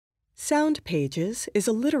Sound Pages is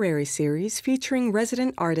a literary series featuring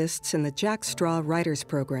resident artists in the Jack Straw Writers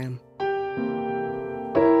Program.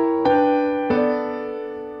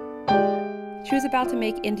 She was about to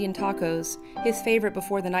make Indian tacos, his favorite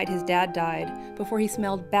before the night his dad died, before he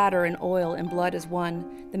smelled batter and oil and blood as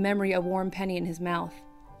one, the memory a warm penny in his mouth,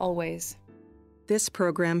 always. This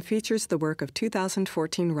program features the work of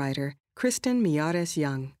 2014 writer Kristen Miyares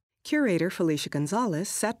Young. Curator Felicia Gonzalez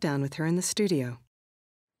sat down with her in the studio.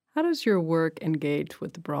 How does your work engage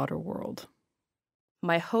with the broader world?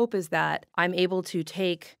 My hope is that I'm able to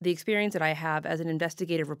take the experience that I have as an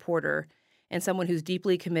investigative reporter and someone who's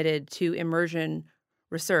deeply committed to immersion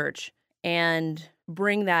research and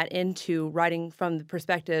bring that into writing from the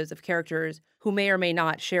perspectives of characters who may or may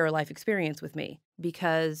not share a life experience with me.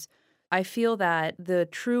 Because I feel that the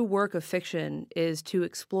true work of fiction is to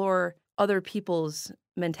explore other people's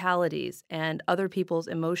mentalities and other people's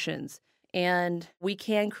emotions. And we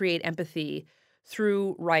can create empathy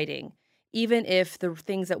through writing. Even if the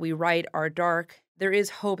things that we write are dark, there is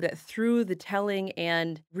hope that through the telling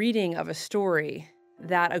and reading of a story,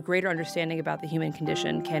 that a greater understanding about the human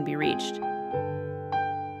condition can be reached.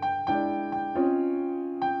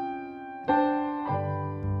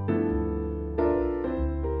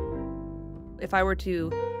 If I were to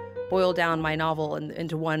boil down my novel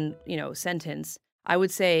into one, sentence, I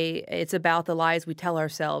would say it's about the lies we tell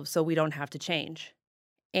ourselves so we don't have to change.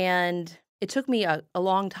 And it took me a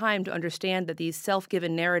long time to understand that these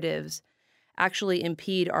self-given narratives actually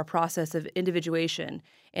impede our process of individuation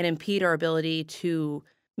and impede our ability to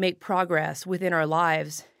make progress within our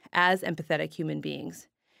lives as empathetic human beings.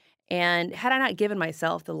 And had I not given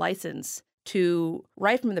myself the license to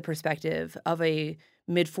write from the perspective of a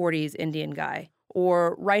mid-40s Indian guy,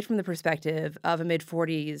 or write from the perspective of a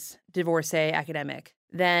mid-40s divorcee academic,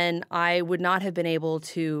 then I would not have been able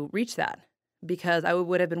to reach that because I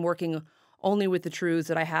would have been working only with the truths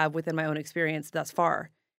that I have within my own experience thus far.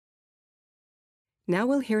 Now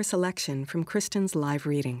we'll hear a selection from Kristen's live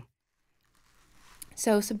reading.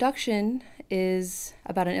 So Subduction is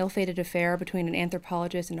about an ill-fated affair between an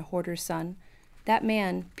anthropologist and a hoarder's son. That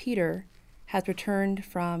man, Peter, has returned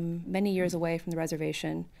from many years away from the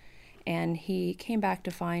reservation, and he came back to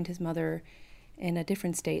find his mother in a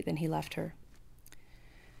different state than he left her.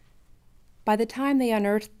 By the time they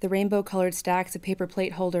unearthed the rainbow-colored stacks of paper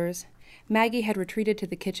plate holders, Maggie had retreated to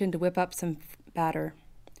the kitchen to whip up some batter.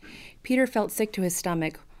 Peter felt sick to his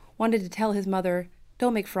stomach, wanted to tell his mother,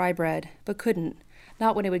 "Don't make fry bread," but couldn't,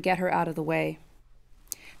 not when it would get her out of the way.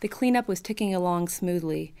 The cleanup was ticking along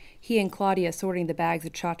smoothly, he and Claudia sorting the bags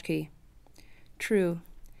of tchotchke. True.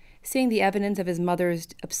 Seeing the evidence of his mother's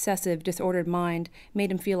obsessive, disordered mind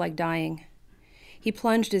made him feel like dying. He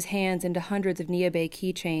plunged his hands into hundreds of Niabe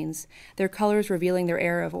keychains, their colors revealing their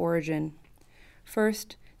era of origin.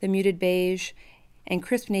 First, the muted beige and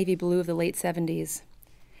crisp navy blue of the late 70s.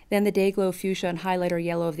 Then the day-glow fuchsia and highlighter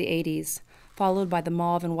yellow of the 80s, followed by the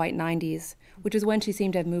mauve and white 90s, which is when she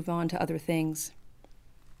seemed to have moved on to other things.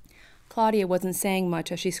 Claudia wasn't saying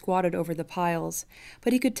much as she squatted over the piles,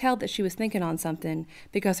 but he could tell that she was thinking on something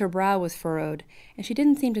because her brow was furrowed, and she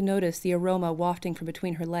didn't seem to notice the aroma wafting from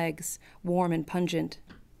between her legs, warm and pungent.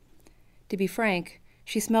 To be frank,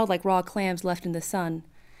 she smelled like raw clams left in the sun,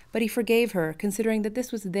 but he forgave her, considering that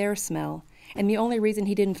this was their smell, and the only reason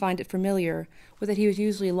he didn't find it familiar was that he was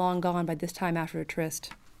usually long gone by this time after a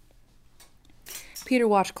tryst. Peter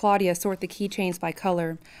watched Claudia sort the keychains by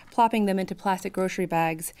color, plopping them into plastic grocery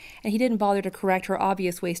bags, and he didn't bother to correct her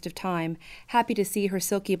obvious waste of time, happy to see her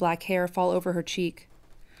silky black hair fall over her cheek.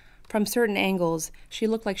 From certain angles, she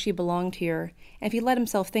looked like she belonged here, and if he let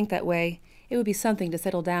himself think that way, it would be something to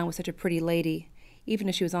settle down with such a pretty lady, even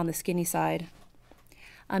if she was on the skinny side.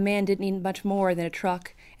 A man didn't need much more than a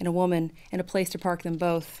truck and a woman and a place to park them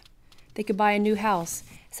both. They could buy a new house,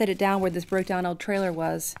 set it down where this broke-down old trailer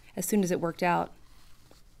was, as soon as it worked out.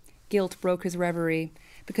 Guilt broke his reverie,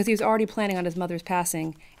 because he was already planning on his mother's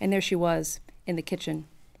passing, and there she was, in the kitchen.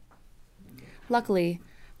 Luckily,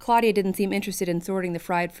 Claudia didn't seem interested in sorting the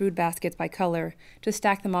fried food baskets by color, just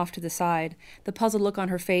stacked them off to the side, the puzzled look on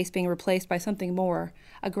her face being replaced by something more,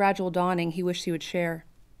 a gradual dawning he wished he would share.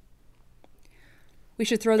 "We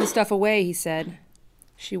should throw this stuff away," he said.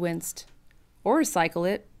 She winced. "Or recycle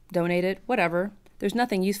it, donate it, whatever. There's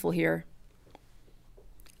nothing useful here."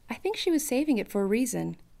 I think she was saving it for a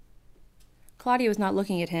reason. Claudia was not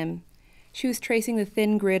looking at him. She was tracing the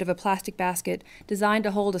thin grid of a plastic basket designed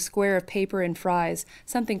to hold a square of paper and fries,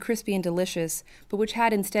 something crispy and delicious, but which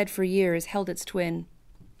had instead for years held its twin.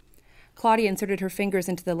 Claudia inserted her fingers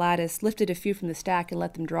into the lattice, lifted a few from the stack, and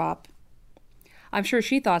let them drop. "I'm sure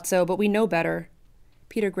she thought so, but we know better."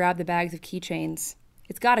 Peter grabbed the bags of keychains.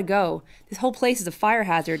 It's gotta go. This whole place is a fire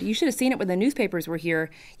hazard. You should have seen it when the newspapers were here.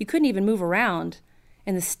 You couldn't even move around.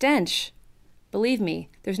 And the stench. Believe me,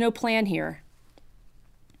 there's no plan here.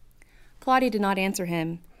 Claudia did not answer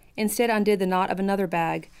him. Instead undid the knot of another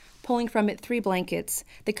bag, pulling from it 3 blankets,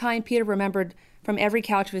 the kind Peter remembered from every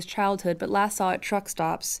couch of his childhood but last saw at truck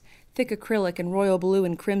stops, thick acrylic and royal blue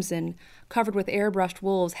and crimson, covered with airbrushed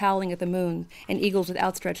wolves howling at the moon and eagles with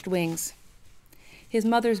outstretched wings. His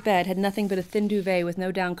mother's bed had nothing but a thin duvet with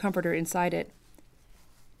no down comforter inside it.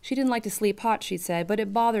 She didn't like to sleep hot, she said, but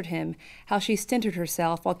it bothered him how she stinted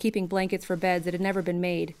herself while keeping blankets for beds that had never been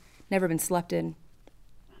made, never been slept in.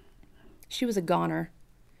 She was a goner.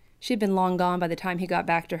 She'd been long gone by the time he got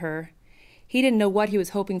back to her. He didn't know what he was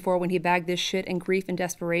hoping for when he bagged this shit in grief and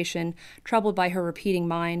desperation, troubled by her repeating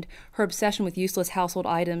mind, her obsession with useless household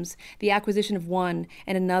items, the acquisition of one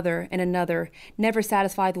and another, never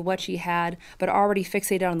satisfied with what she had, but already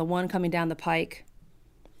fixated on the one coming down the pike.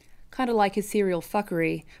 Kind of like his serial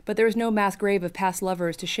fuckery, but there was no mass grave of past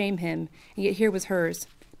lovers to shame him, and yet here was hers,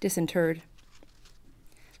 disinterred.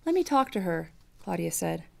 "Let me talk to her," Claudia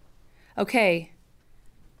said. "Okay,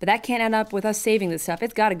 but that can't end up with us saving this stuff.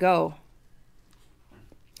 It's gotta go."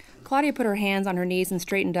 Claudia put her hands on her knees and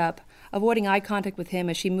straightened up, avoiding eye contact with him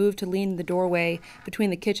as she moved to lean in the doorway between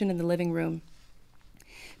the kitchen and the living room.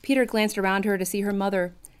 Peter glanced around her to see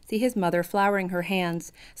his mother flouring her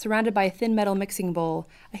hands, surrounded by a thin metal mixing bowl,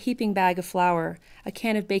 a heaping bag of flour, a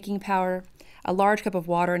can of baking powder, a large cup of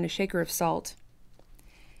water, and a shaker of salt.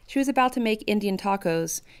 She was about to make Indian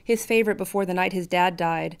tacos, his favorite before the night his dad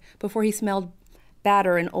died, before he smelled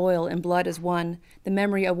batter and oil and blood as one, the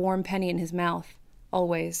memory a warm penny in his mouth,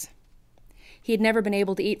 always. He had never been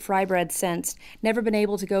able to eat fry bread since, never been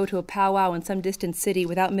able to go to a powwow in some distant city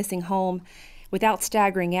without missing home, without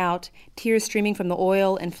staggering out, tears streaming from the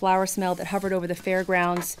oil and flour smell that hovered over the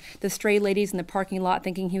fairgrounds, the stray ladies in the parking lot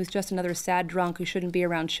thinking he was just another sad drunk who shouldn't be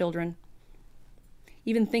around children.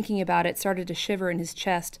 Even thinking about it started to shiver in his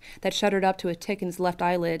chest that shuddered up to a tick in his left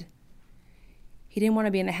eyelid. He didn't want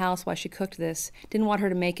to be in the house while she cooked this, didn't want her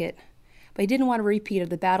to make it, but he didn't want a repeat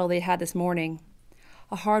of the battle they had this morning.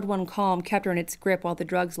 A hard-won calm kept her in its grip while the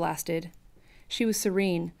drugs lasted. She was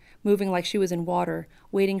serene, moving like she was in water,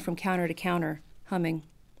 waiting from counter to counter, humming.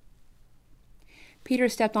 Peter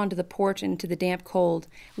stepped onto the porch into the damp cold,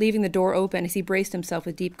 leaving the door open as he braced himself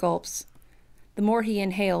with deep gulps. The more he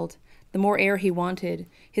inhaled, the more air he wanted,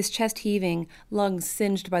 his chest heaving, lungs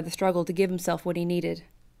singed by the struggle to give himself what he needed.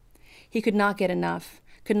 He could not get enough,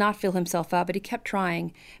 could not fill himself up, but he kept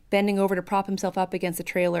trying, bending over to prop himself up against the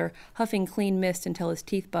trailer, huffing clean mist until his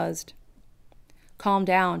teeth buzzed. "Calm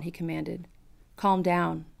down," he commanded. "Calm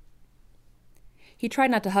down." He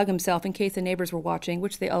tried not to hug himself in case the neighbors were watching,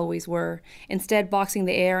 which they always were, instead boxing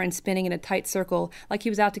the air and spinning in a tight circle like he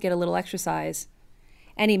was out to get a little exercise.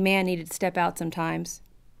 Any man needed to step out sometimes.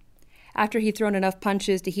 After he'd thrown enough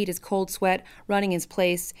punches to heat his cold sweat running his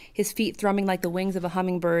place, his feet thrumming like the wings of a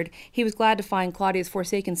hummingbird, he was glad to find Claudia's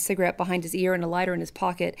forsaken cigarette behind his ear and a lighter in his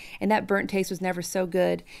pocket, and that burnt taste was never so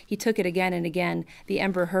good. He took it again and again, the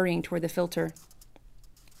ember hurrying toward the filter.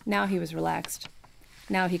 Now he was relaxed.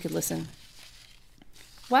 Now he could listen.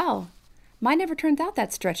 "Well, mine never turned out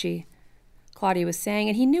that stretchy," Claudia was saying,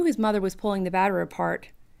 and he knew his mother was pulling the batter apart.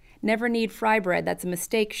 "Never need fry bread, that's a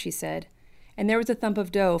mistake," she said. And there was a thump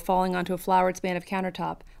of dough falling onto a floured span of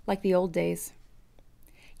countertop, like the old days.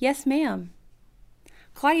 "Yes, ma'am."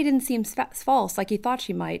 Claudia didn't seem false like he thought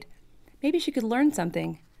she might. Maybe she could learn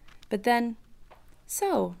something. But then,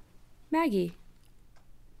 "So, Maggie."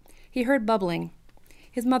 He heard bubbling.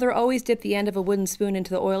 His mother always dipped the end of a wooden spoon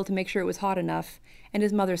into the oil to make sure it was hot enough, and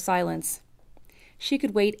his mother's silence. She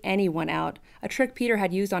could wait anyone out, a trick Peter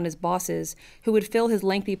had used on his bosses, who would fill his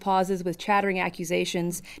lengthy pauses with chattering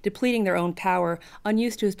accusations, depleting their own power,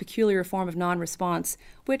 unused to his peculiar form of non-response,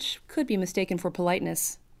 which could be mistaken for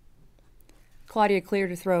politeness. Claudia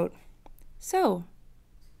cleared her throat. "So,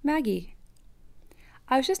 Maggie,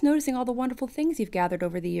 I was just noticing all the wonderful things you've gathered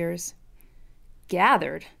over the years."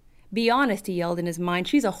 "Gathered? Be honest," he yelled in his mind.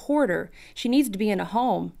 "She's a hoarder. She needs to be in a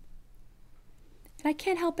home." "And I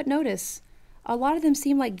can't help but notice. A lot of them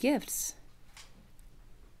seem like gifts."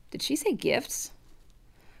 Did she say gifts?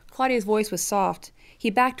 Claudia's voice was soft.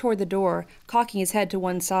 He backed toward the door, cocking his head to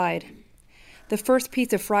one side. The first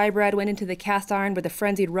piece of fry bread went into the cast iron with a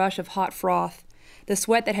frenzied rush of hot froth. The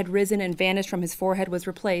sweat that had risen and vanished from his forehead was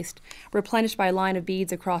replaced, replenished by a line of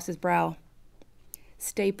beads across his brow.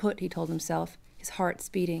 "Stay put," he told himself, his heart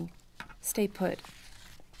speeding. "Stay put."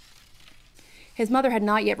 His mother had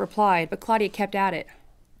not yet replied, but Claudia kept at it.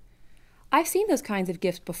 "I've seen those kinds of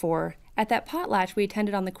gifts before, at that potlatch we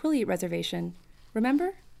attended on the Quileute reservation.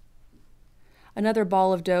 Remember?" Another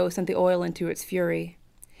ball of dough sent the oil into its fury.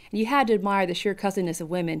 And you had to admire the sheer cussedness of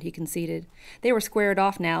women, he conceded. They were squared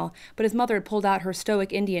off now, but his mother had pulled out her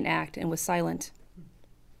stoic Indian act and was silent.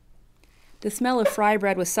 The smell of fry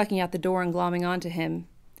bread was sucking out the door and glomming onto him.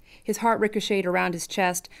 His heart ricocheted around his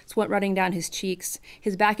chest, sweat running down his cheeks.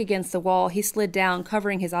 His back against the wall, he slid down,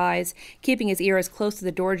 covering his eyes, keeping his ear as close to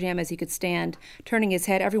the door jamb as he could stand, turning his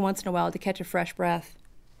head every once in a while to catch a fresh breath.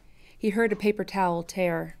 He heard a paper towel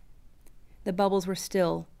tear. The bubbles were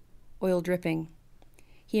still, oil dripping.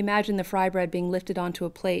 He imagined the fry bread being lifted onto a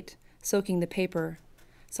plate, soaking the paper.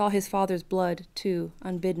 Saw his father's blood, too,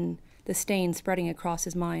 unbidden, the stain spreading across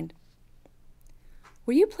his mind.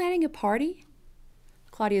 "Were you planning a party?"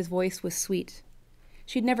 Claudia's voice was sweet.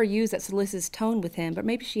 She'd never used that solicitous tone with him, but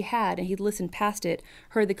maybe she had, and he'd listened past it,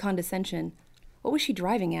 heard the condescension. What was she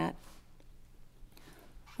driving at?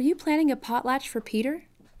 "Were you planning a potlatch for Peter?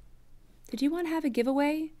 Did you want to have a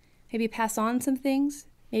giveaway? Maybe pass on some things?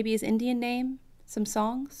 Maybe his Indian name? Some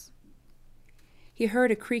songs?" He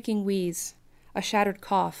heard a creaking wheeze, a shattered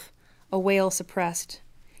cough, a wail suppressed.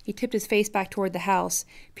 He tipped his face back toward the house,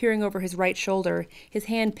 peering over his right shoulder, his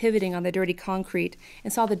hand pivoting on the dirty concrete,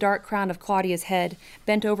 and saw the dark crown of Claudia's head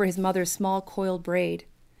bent over his mother's small coiled braid.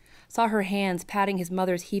 Saw her hands patting his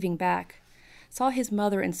mother's heaving back. Saw his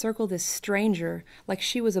mother encircle this stranger like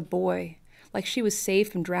she was a boy, like she was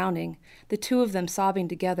saved from drowning, the two of them sobbing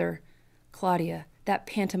together. Claudia, that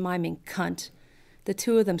pantomiming cunt. The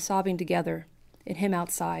two of them sobbing together, and him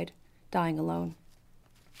outside, dying alone.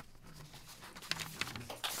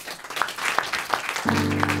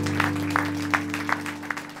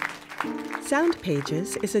 Sound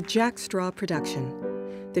Pages is a Jack Straw production.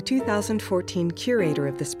 The 2014 curator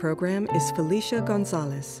of this program is Felicia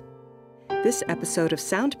Gonzalez. This episode of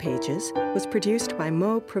Sound Pages was produced by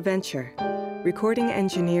Mo Preventure. Recording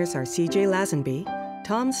engineers are CJ Lazenby,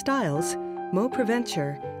 Tom Stiles, Mo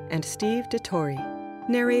Preventure, and Steve DeTore.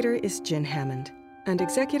 Narrator is Jen Hammond. And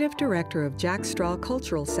Executive Director of Jack Straw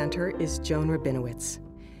Cultural Center is Joan Rabinowitz.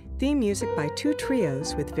 Theme music by two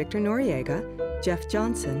trios with Victor Noriega, Jeff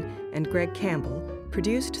Johnson, and Greg Campbell,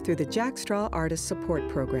 produced through the Jack Straw Artist Support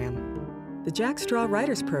Program. The Jack Straw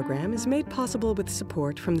Writers Program is made possible with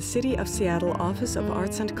support from the City of Seattle Office of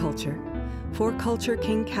Arts and Culture, For Culture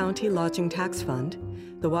King County Lodging Tax Fund,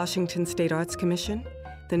 the Washington State Arts Commission,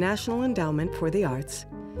 the National Endowment for the Arts,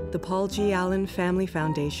 the Paul G. Allen Family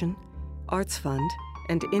Foundation, Arts Fund,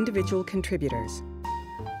 and individual contributors.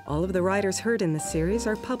 All of the writers heard in this series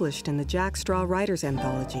are published in the Jack Straw Writers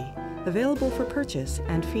Anthology, available for purchase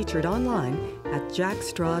and featured online at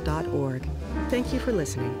jackstraw.org. Thank you for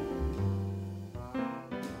listening.